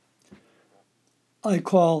I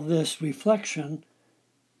call this reflection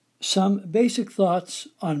some basic thoughts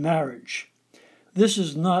on marriage. This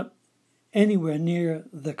is not anywhere near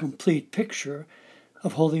the complete picture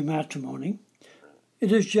of holy matrimony.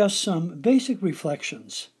 It is just some basic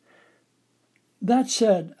reflections. That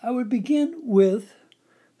said, I would begin with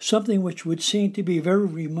something which would seem to be very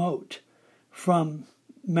remote from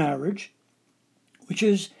marriage, which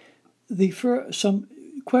is some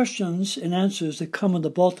questions and answers that come in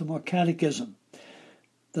the Baltimore Catechism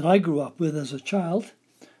that I grew up with as a child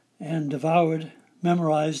and devoured,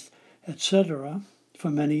 memorized, etc. for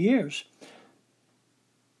many years,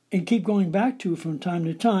 and keep going back to from time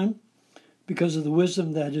to time because of the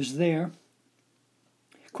wisdom that is there.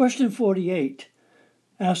 Question 48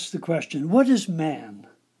 asks the question, what is man?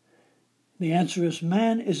 The answer is,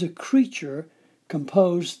 man is a creature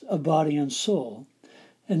composed of body and soul,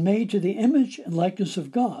 and made to the image and likeness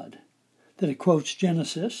of God. Then it quotes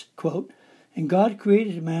Genesis, quote, and God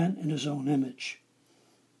created man in his own image.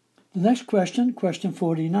 The next question, question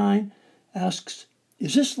 49, asks,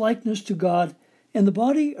 is this likeness to God in the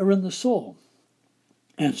body or in the soul?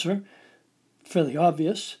 Answer, fairly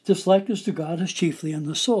obvious, this likeness to God is chiefly in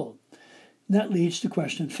the soul. And that leads to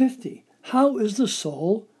question 50. How is the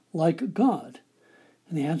soul like God?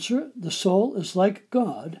 And the answer, the soul is like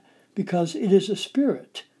God because it is a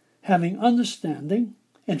spirit having understanding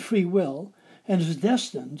and free will and is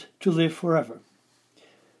destined to live forever.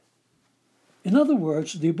 In other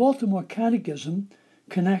words, the Baltimore Catechism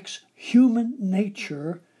connects human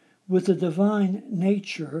nature with the divine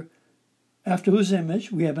nature after whose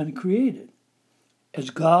image we have been created. As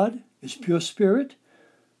God is pure spirit,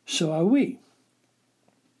 so are we.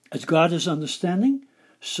 As God is understanding,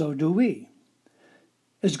 so do we.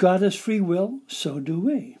 As God has free will, so do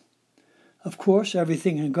we. Of course,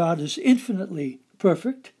 everything in God is infinitely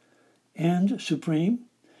perfect and supreme,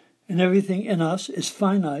 and everything in us is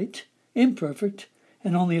finite, imperfect,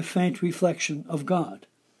 and only a faint reflection of God.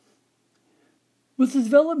 With the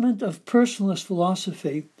development of personalist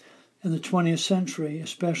philosophy in the 20th century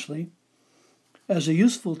especially, as a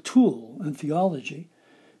useful tool in theology,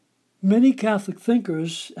 many Catholic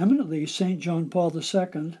thinkers, eminently St. John Paul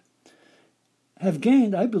II, have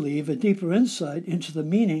gained, I believe, a deeper insight into the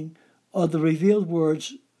meaning of the revealed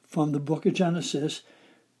words from the book of Genesis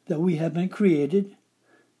that we have been created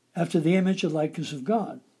after the image and likeness of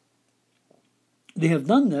God. They have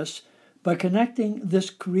done this by connecting this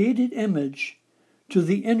created image to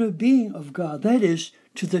the inner being of God, that is,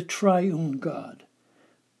 to the triune God,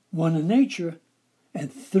 one in nature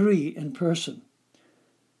and three in person.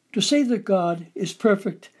 To say that God is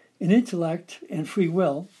perfect in intellect and free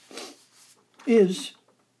will is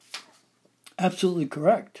absolutely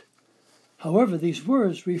correct. However, these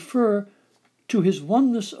words refer to his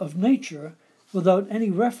oneness of nature without any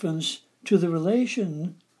reference to the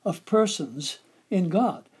relation of persons in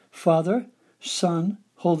God, Father, Son,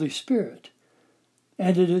 Holy Spirit.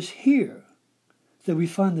 And it is here that we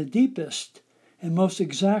find the deepest and most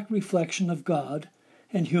exact reflection of God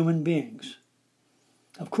and human beings.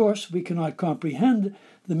 Of course, we cannot comprehend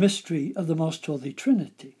the mystery of the Most Holy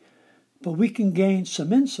Trinity, but we can gain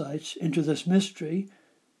some insights into this mystery,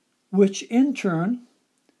 which in turn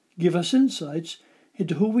give us insights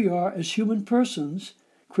into who we are as human persons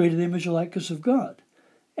created in the image and likeness of God,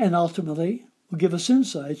 and ultimately will give us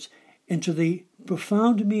insights into the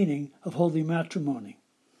profound meaning of holy matrimony.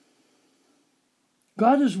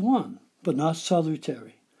 God is one, but not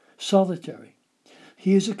solitary.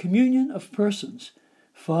 He is a communion of persons,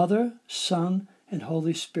 Father, Son, and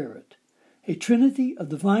Holy Spirit, a trinity of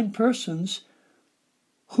divine persons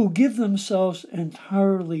who give themselves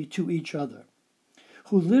entirely to each other,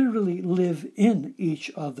 who literally live in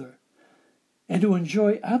each other, and who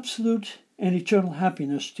enjoy absolute and eternal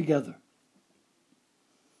happiness together.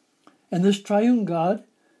 And this triune God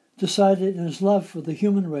decided in his love for the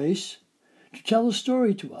human race to tell a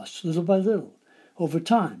story to us, little by little, over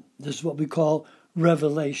time. This is what we call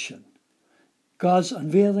revelation. God's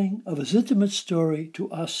unveiling of his intimate story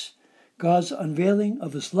to us, God's unveiling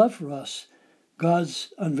of his love for us,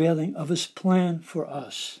 God's unveiling of his plan for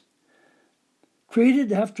us.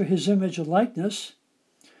 Created after his image and likeness,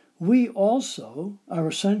 we also are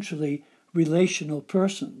essentially relational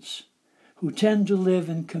persons who tend to live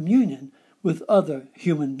in communion with other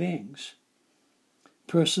human beings.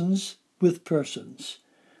 Persons with persons.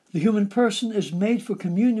 The human person is made for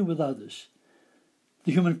communion with others.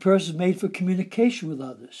 The human person is made for communication with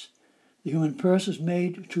others. The human person is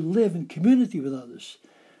made to live in community with others.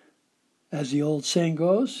 As the old saying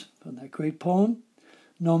goes, from that great poem,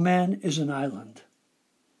 no man is an island.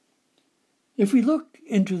 If we look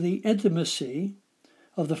into the intimacy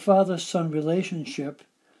of the Father-Son relationship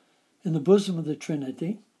in the bosom of the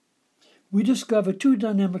Trinity, we discover two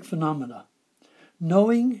dynamic phenomena,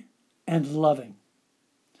 knowing and loving.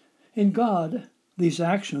 In God, these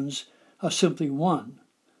actions are simply one,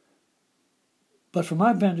 but from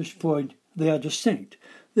my vantage point, they are distinct.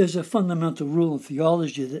 There's a fundamental rule in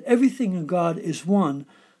theology that everything in God is one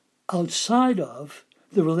outside of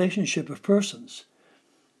the relationship of persons.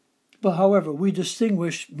 But however, we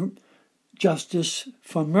distinguish justice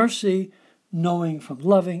from mercy, knowing from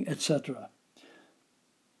loving, etc.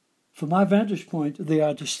 From my vantage point, they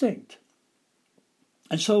are distinct.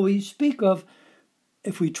 And so we speak of,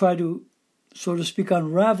 if we try to, so to speak,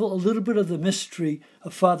 unravel a little bit of the mystery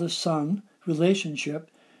of Father-Son relationship,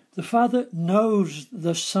 the Father knows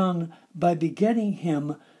the Son by begetting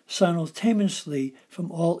him simultaneously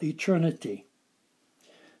from all eternity.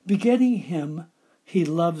 Begetting him, he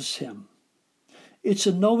loves him. It's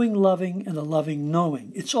a knowing loving and a loving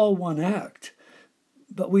knowing. It's all one act,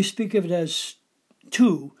 but we speak of it as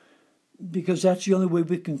two because that's the only way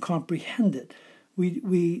we can comprehend it.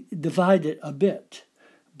 We divide it a bit,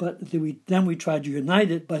 but then we try to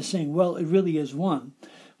unite it by saying, well, it really is one.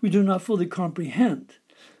 We do not fully comprehend.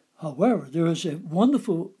 However, there is a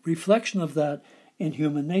wonderful reflection of that in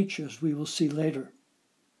human nature, as we will see later.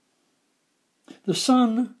 The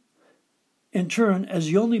Son, in turn, as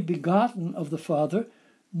the only begotten of the Father,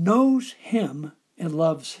 knows him and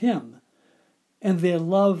loves him, and their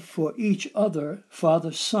love for each other,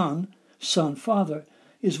 Father-Son, Son-Father,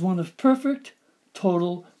 is one of perfect,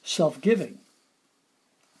 total self-giving.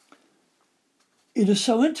 It is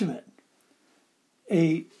so intimate,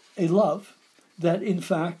 a love, that in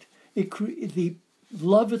fact the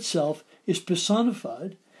love itself is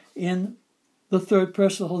personified in the third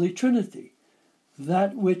person of the Holy Trinity,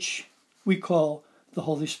 that which we call the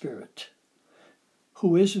Holy Spirit,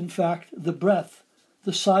 who is in fact the breath,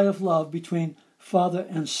 the sigh of love between Father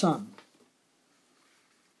and Son.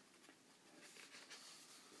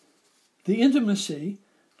 The intimacy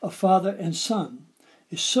of Father and Son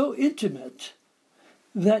is so intimate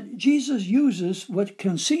that Jesus uses what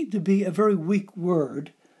can seem to be a very weak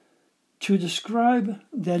word to describe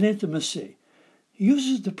that intimacy. He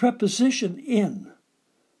uses the preposition in.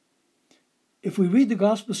 If we read the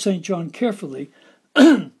Gospel of St. John carefully,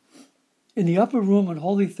 in the upper room on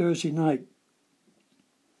Holy Thursday night,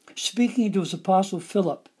 speaking to his apostle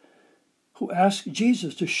Philip, who asked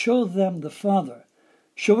Jesus to show them the Father.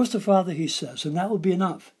 Show us the Father, he says, and that will be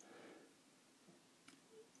enough.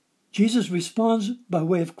 Jesus responds by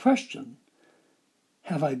way of question.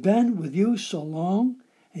 Have I been with you so long,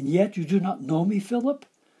 and yet you do not know me, Philip?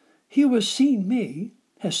 He who has seen me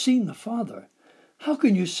has seen the Father. How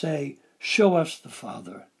can you say, show us the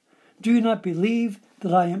Father? Do you not believe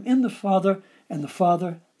that I am in the Father, and the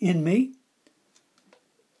Father in me?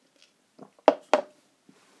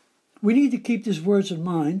 We need to keep these words in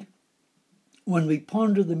mind when we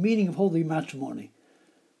ponder the meaning of holy matrimony.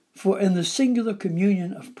 For in the singular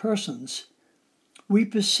communion of persons, we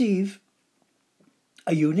perceive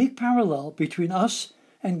a unique parallel between us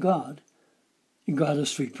and God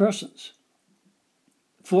as three persons.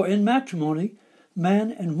 For in matrimony,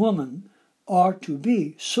 man and woman are to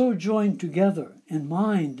be so joined together in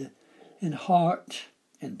mind, in heart,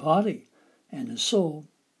 in body, and in soul,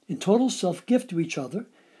 in total self-gift to each other,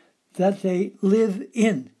 that they live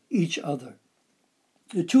in each other.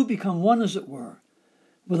 The two become one, as it were,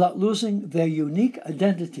 without losing their unique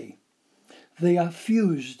identity. They are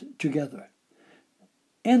fused together.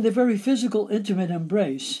 And their very physical, intimate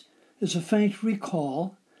embrace is a faint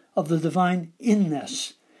recall of the divine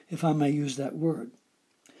inness, if I may use that word.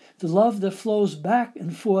 The love that flows back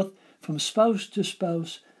and forth from spouse to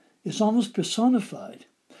spouse is almost personified,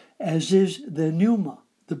 as is the pneuma,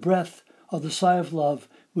 the breath of the sigh of love,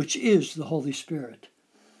 which is the Holy Spirit.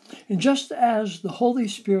 And just as the Holy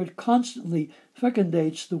Spirit constantly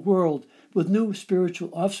fecundates the world with new spiritual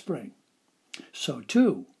offspring, so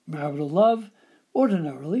too marital love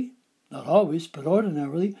ordinarily, not always, but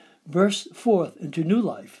ordinarily, bursts forth into new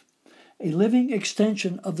life, a living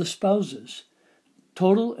extension of the spouses,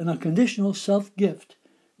 total and unconditional self-gift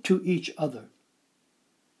to each other.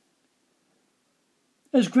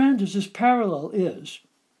 As grand as this parallel is,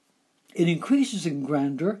 it increases in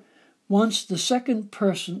grandeur once the second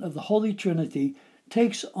person of the Holy Trinity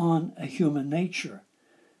takes on a human nature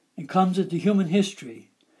and comes into human history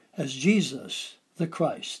as Jesus the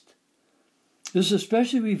Christ. This is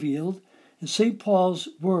especially revealed in St. Paul's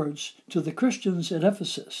words to the Christians at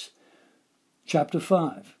Ephesus, chapter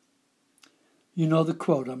 5. You know the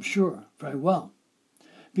quote, I'm sure, very well.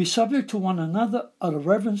 Be subject to one another out of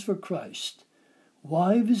reverence for Christ.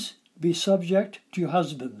 Wives, be subject to your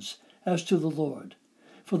husbands, as to the Lord.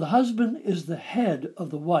 For the husband is the head of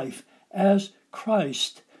the wife, as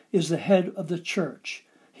Christ is the head of the church,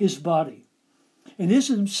 his body, and is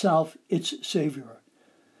himself its Savior.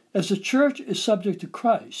 As the church is subject to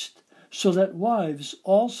Christ, so that wives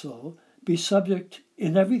also be subject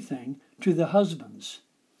in everything to their husbands.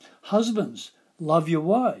 Husbands, love your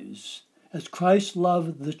wives, as Christ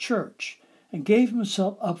loved the church, and gave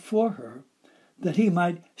himself up for her, that he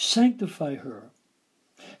might sanctify her,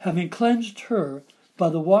 having cleansed her by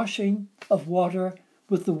the washing of water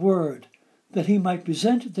with the word, that he might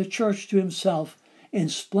present the church to himself in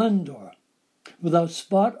splendor, without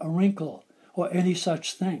spot or wrinkle or any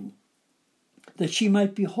such thing, that she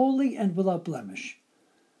might be holy and without blemish.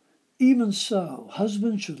 Even so,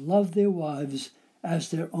 husbands should love their wives as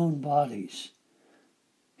their own bodies.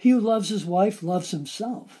 He who loves his wife loves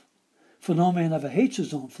himself, for no man ever hates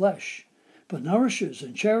his own flesh, but nourishes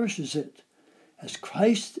and cherishes it, as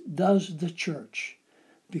Christ does the church,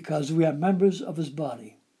 because we are members of his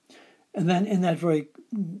body. And then in that very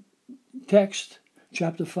text,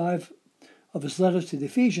 chapter 5 of his letter to the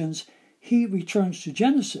Ephesians, he returns to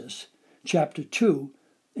Genesis, chapter 2,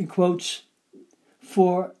 and quotes,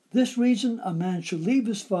 "For this reason a man shall leave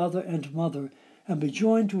his father and mother, and be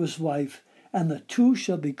joined to his wife, and the two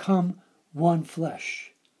shall become one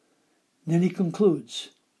flesh." Then he concludes,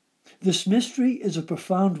 "This mystery is a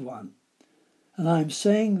profound one, and I am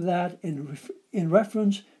saying that in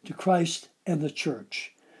reference to Christ and the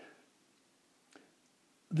church."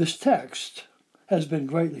 This text has been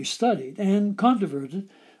greatly studied and controverted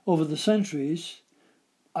over the centuries,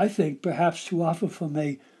 I think perhaps too often from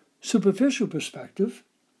a superficial perspective,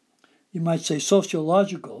 you might say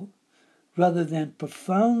sociological, rather than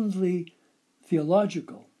profoundly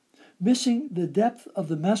theological, missing the depth of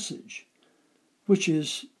the message, which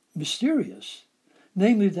is mysterious,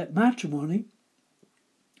 namely that matrimony,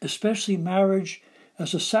 especially marriage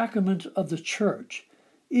as a sacrament of the church,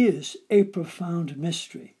 is a profound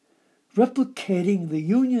mystery, replicating the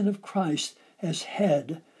union of Christ as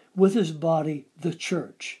head with his body, the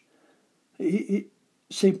church.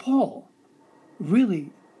 St. Paul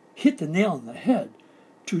really hit the nail on the head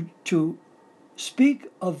to speak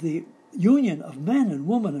of the union of man and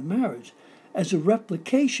woman in marriage as a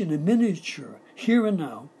replication in miniature, here and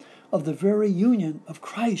now, of the very union of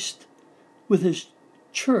Christ with his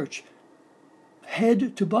church,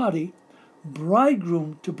 head to body,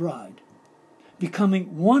 bridegroom to bride,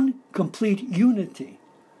 becoming one complete unity,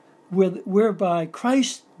 whereby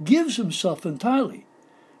Christ gives himself entirely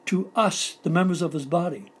to us, the members of his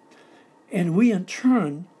body. And we in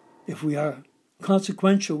turn, if we are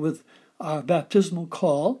consequential with our baptismal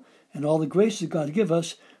call and all the graces God give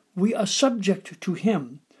us, we are subject to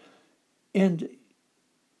him. And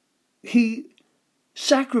he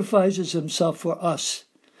sacrifices himself for us,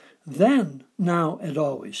 then, now, and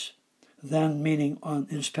always. Then meaning on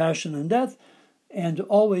his passion and death, and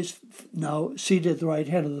always now seated at the right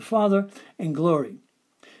hand of the Father in glory.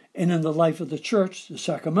 And in the life of the church, the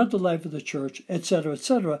sacramental life of the church,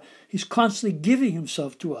 etc., he's constantly giving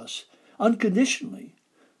himself to us, unconditionally,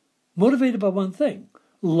 motivated by one thing,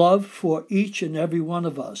 love for each and every one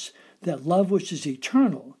of us, that love which is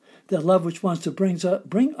eternal, that love which wants to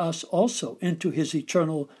bring us also into his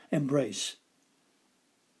eternal embrace.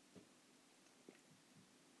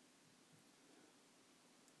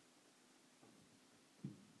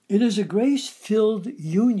 It is a grace-filled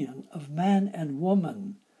union of man and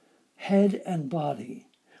woman, head and body,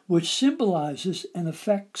 which symbolizes and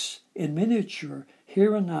affects in miniature,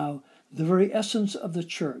 here and now, the very essence of the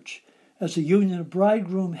church, as a union of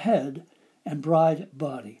bridegroom head and bride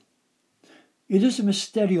body. It is a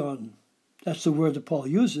mysterion, that's the word that Paul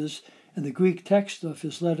uses in the Greek text of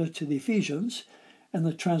his letter to the Ephesians, and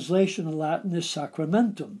the translation in Latin is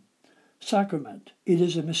sacramentum, sacrament. It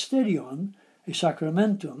is a mysterion, a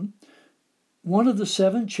sacramentum, one of the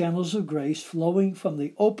 7 channels of grace flowing from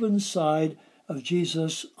the open side of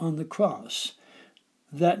Jesus on the cross.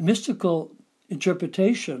 That mystical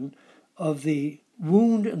interpretation of the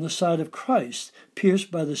wound in the side of Christ,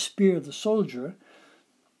 pierced by the spear of the soldier,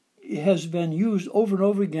 has been used over and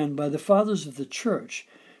over again by the fathers of the church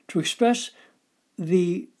to express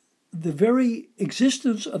the very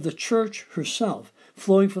existence of the church herself,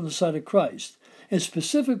 flowing from the side of Christ, and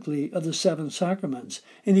specifically of the 7 sacraments,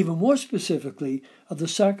 and even more specifically of the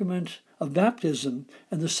sacrament of baptism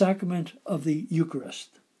and the sacrament of the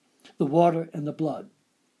Eucharist, the water and the blood.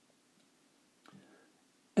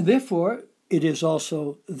 And therefore, it is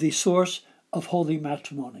also the source of holy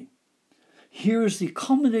matrimony. Here is the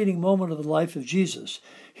culminating moment of the life of Jesus.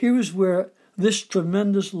 Here is where this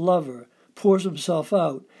tremendous lover pours himself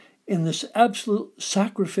out in this absolute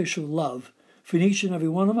sacrificial love for each and every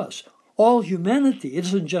one of us. All humanity, it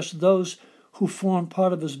isn't just those who form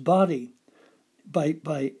part of his body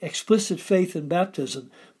by explicit faith in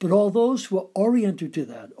baptism, but all those who are oriented to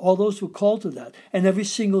that, all those who are called to that, and every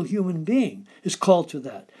single human being is called to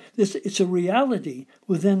that. It's a reality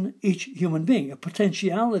within each human being, a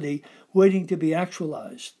potentiality waiting to be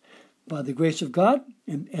actualized by the grace of God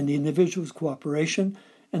and the individual's cooperation,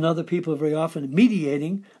 and other people very often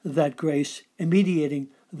mediating that grace and mediating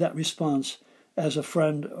that response as a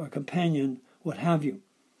friend or companion, what have you.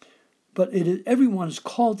 But everyone is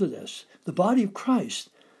called to this. The body of Christ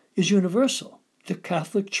is universal. The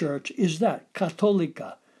Catholic Church is that,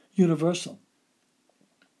 Catholica, universal.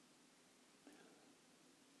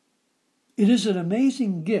 It is an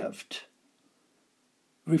amazing gift,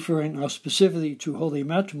 referring now specifically to holy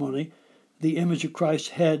matrimony, the image of Christ's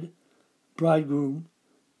head, bridegroom,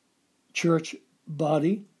 church,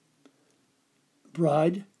 body,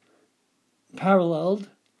 bride, paralleled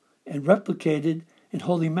and replicated in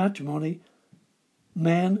holy matrimony,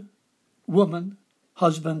 man, woman,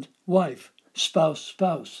 husband, wife, spouse,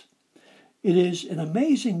 spouse. It is an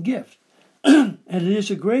amazing gift, and it is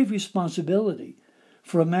a grave responsibility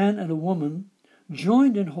for a man and a woman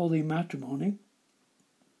joined in holy matrimony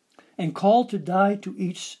and called to die to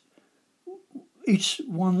each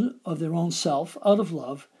one of their own self out of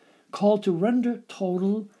love, called to render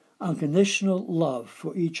total, unconditional love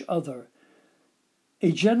for each other,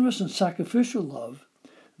 a generous and sacrificial love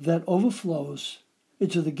that overflows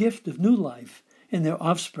into the gift of new life in their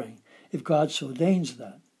offspring, if God so ordains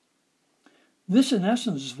that. This, in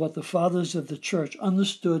essence, is what the fathers of the church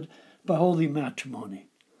understood by holy matrimony,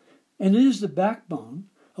 and it is the backbone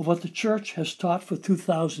of what the church has taught for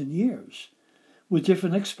 2,000 years, with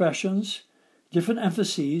different expressions, different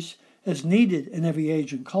emphases, as needed in every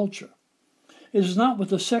age and culture. It is not what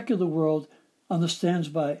the secular world understands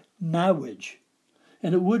by marriage,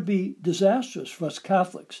 and it would be disastrous for us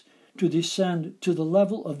Catholics to descend to the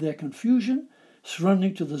level of their confusion,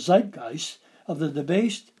 surrendering to the zeitgeist of the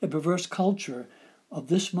debased and perverse culture of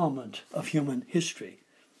this moment of human history.